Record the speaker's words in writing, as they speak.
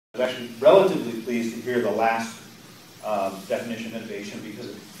actually relatively pleased to hear the last definition of innovation because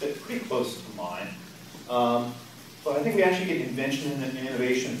it fit pretty close to mine. But I think we actually get invention and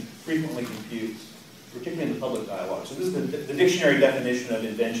innovation frequently confused, particularly in the public dialogue. So this is the dictionary definition of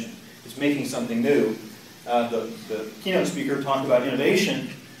invention. It's making something new. The keynote speaker talked about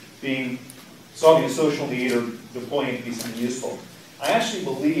innovation being solving a social need or deploying it to be something useful. I actually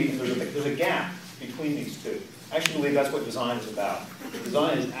believe there's a gap between these two. I actually believe that's what design is about.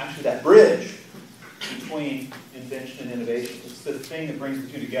 Design is actually that bridge between invention and innovation. It's the thing that brings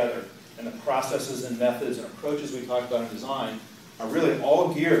the two together. And the processes and methods and approaches we talked about in design are really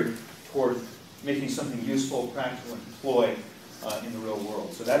all geared toward making something useful, practical, and deployed in the real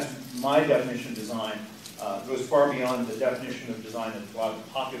world. So that's my definition of design. It goes far beyond the definition of design that a lot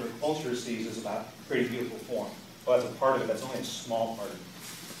of popular culture sees as about creating beautiful form. Well, that's a part of it. That's only a small part of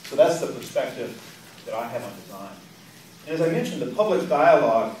it. So that's the perspective that I have on design. And as I mentioned, the public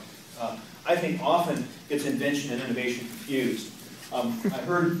dialogue, I think, often gets invention and innovation confused. I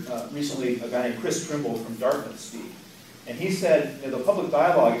heard recently a guy named Chris Trimble from Dartmouth speak, and he said, the public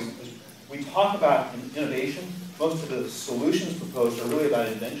dialogue is we talk about innovation. Most of the solutions proposed are really about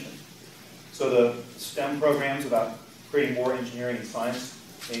invention. So the STEM programs about creating more engineering and science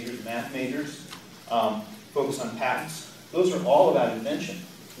majors and math majors, focus on patents. Those are all about invention.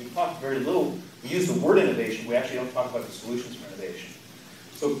 We talk very little. We use the word innovation. We actually don't talk about the solutions for innovation.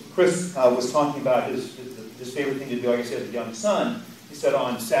 So Chris was talking about his favorite thing to do. Like I said, as a young son, he said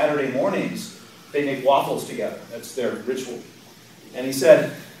on Saturday mornings they make waffles together. That's their ritual. And he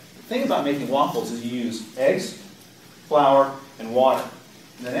said the thing about making waffles is you use eggs, flour, and water.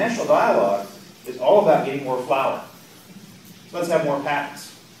 And the national dialogue is all about getting more flour. So let's have more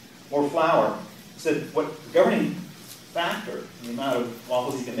patents, more flour. He said what the governing factor in the amount of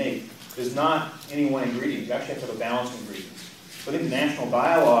waffles you can make is not any one ingredient. You actually have to have a balance of ingredients. So I think the national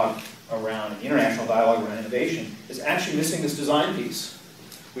dialogue around, the international dialogue around innovation is actually missing this design piece.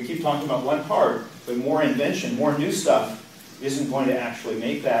 We keep talking about one part, but more invention, more new stuff isn't going to actually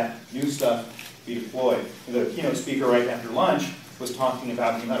make that new stuff be deployed. And the keynote speaker right after lunch was talking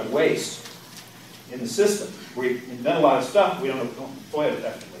about the amount of waste in the system. We invent a lot of stuff, we don't deploy it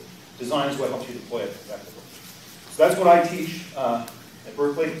effectively. Design is what helps you deploy it effectively. So that's what I teach at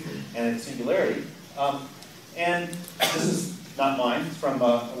Berkeley and at Singularity. And this is not mine. It's from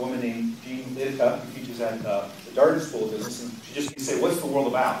a woman named Jean Lideka, who teaches at the Darden School of Business. And she just say, what's the world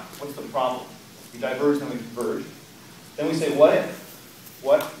about? What's the problem? We diverge, then we converge. Then we say, what if?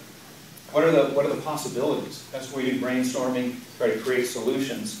 What are the possibilities? That's where we do brainstorming, try to create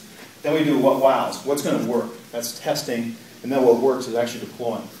solutions. Then we do what wows. What's going to work? That's testing. And then what works is actually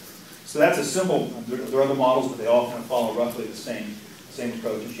deploying. So that's a simple, there are other models, but they all kind of follow roughly the same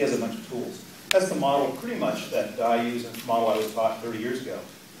approach. And she has a bunch of tools. That's the model pretty much that I use, and the model I was taught 30 years ago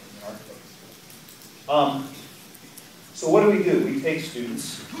in architecture. So what do? We take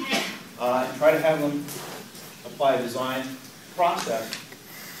students and try to have them apply a design process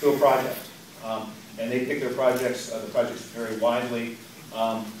to a project. And they pick their projects. The projects vary widely.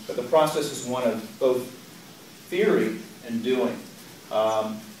 But the process is one of both theory and doing.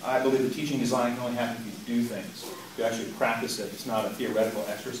 I believe that teaching design can only happen if you do things. If you actually practice it, it's not a theoretical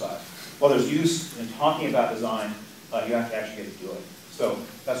exercise. While there's use in talking about design, you have to actually get to do it. So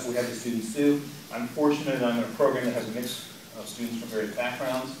that's what we have the students do. I'm fortunate that I'm in a program that has a mix of students from various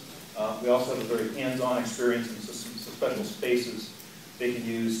backgrounds. We also have a very hands-on experience in some special spaces they can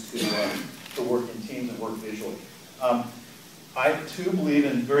use to work in teams and work visually. I, too, believe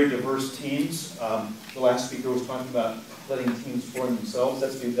in very diverse teams. The last speaker was talking about letting teams form themselves.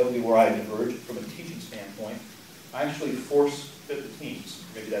 That would be where I diverge from a teaching standpoint. I actually force-fit the teams.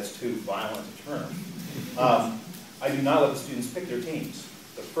 Maybe that's too violent a term. I do not let the students pick their teams.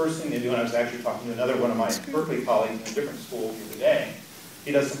 The first thing they do, and I was actually talking to another one of my Berkeley colleagues in a different school the other day,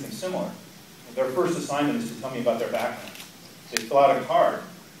 he does something similar. Their first assignment is to tell me about their background. They fill out a card.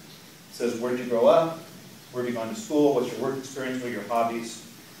 It says, where did you grow up? Where have you gone to school? What's your work experience? What are your hobbies?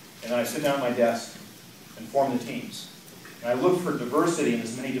 And then I sit down at my desk and form the teams. And I look for diversity in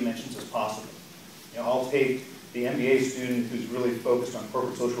as many dimensions as possible. I'll take the MBA student who's really focused on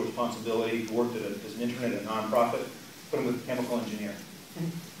corporate social responsibility, who worked as an intern at a nonprofit, put him with a chemical engineer.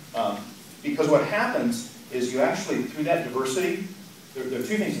 Because what happens is you actually, through that diversity, there are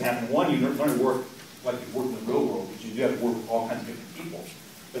two things that happen. One, you learn to work like you work in the real world, because you do have to work with all kinds of different people.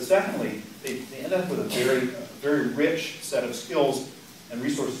 But secondly, they end up with a very rich set of skills and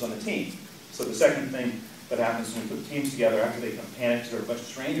resources on the team. So the second thing that happens when we put teams together after they come panic, they're a bunch of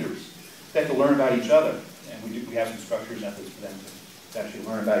strangers, they have to learn about each other. And we have some structures and methods for them to actually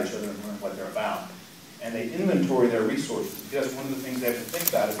learn about each other and learn what they're about. and they inventory their resources. Because one of the things they have to think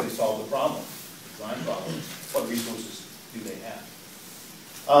about is they solve the problem, design problem. What resources do they have?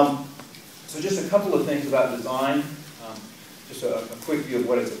 So just a couple of things about design. Just a quick view of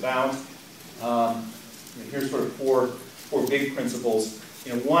what it's about. Here's sort of four big principles.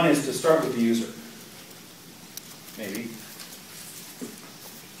 One is to start with the user. Maybe.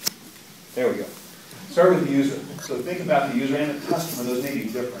 There we go. Start with the user. So think about the user and the customer. Those may be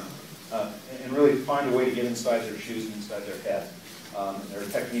different. And really find a way to get inside their shoes and inside their head. And there are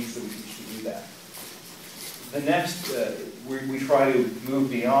techniques that we teach to do that. The next, we try to move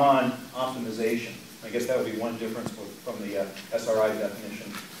beyond optimization. I guess that would be one difference from the SRI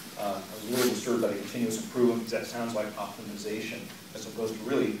definition. I was a little disturbed by the continuous improvement because that sounds like optimization as opposed to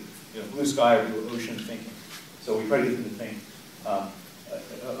really blue sky or blue ocean thinking. So we try to get them to think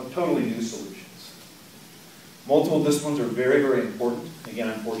of totally new solutions. Multiple disciplines are very, very important. Again,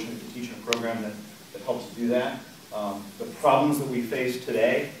 I'm fortunate to teach in a program that helps do that. The problems that we face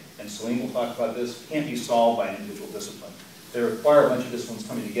today, and Celine will talk about this, can't be solved by an individual discipline. They require a bunch of disciplines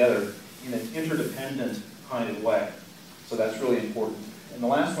coming together in an interdependent kind of way. So that's really important. And the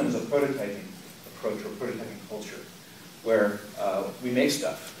last one is a prototyping approach or prototyping culture, where we make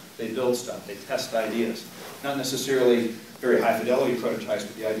stuff, they build stuff, they test ideas. Not necessarily very high fidelity prototypes,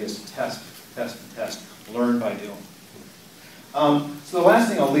 but the idea is to test, test, and test, learn by doing. So the last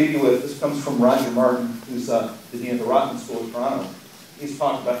thing I'll leave you with, this comes from Roger Martin, who's the dean of the Rotman School of Toronto. He's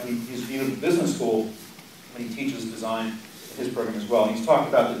talked about, he's dean of the business school, and he teaches design in his program as well. And he's talked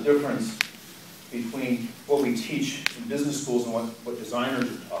about the difference between what we teach in business schools and what designers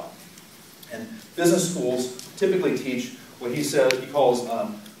are taught. And business schools typically teach what he calls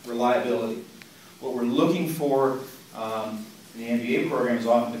reliability. What we're looking for in the MBA program is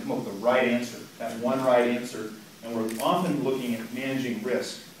often to come up with the right answer, that one right answer, and we're often looking at managing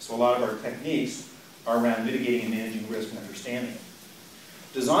risk. So a lot of our techniques are around mitigating and managing risk and understanding it.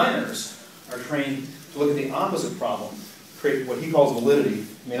 Designers are trained to look at the opposite problem, create what he calls validity. You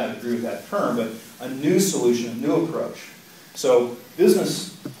may not agree with that term, but a new solution, a new approach. So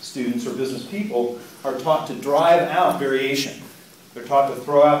business students or business people are taught to drive out variation. They're taught to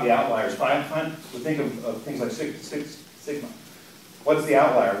throw out the outliers. So think of things like Six Sigma. What's the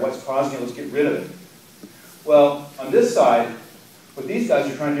outlier? What's causing it? Let's get rid of it. Well, on this side, what these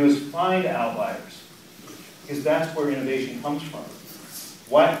guys are trying to do is find outliers, because that's where innovation comes from.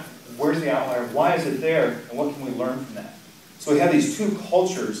 Where's the outlier? Why is it there? And what can we learn from that? So we have these two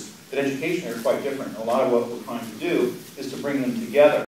cultures that education are quite different. A lot of what we're trying to do is to bring them together.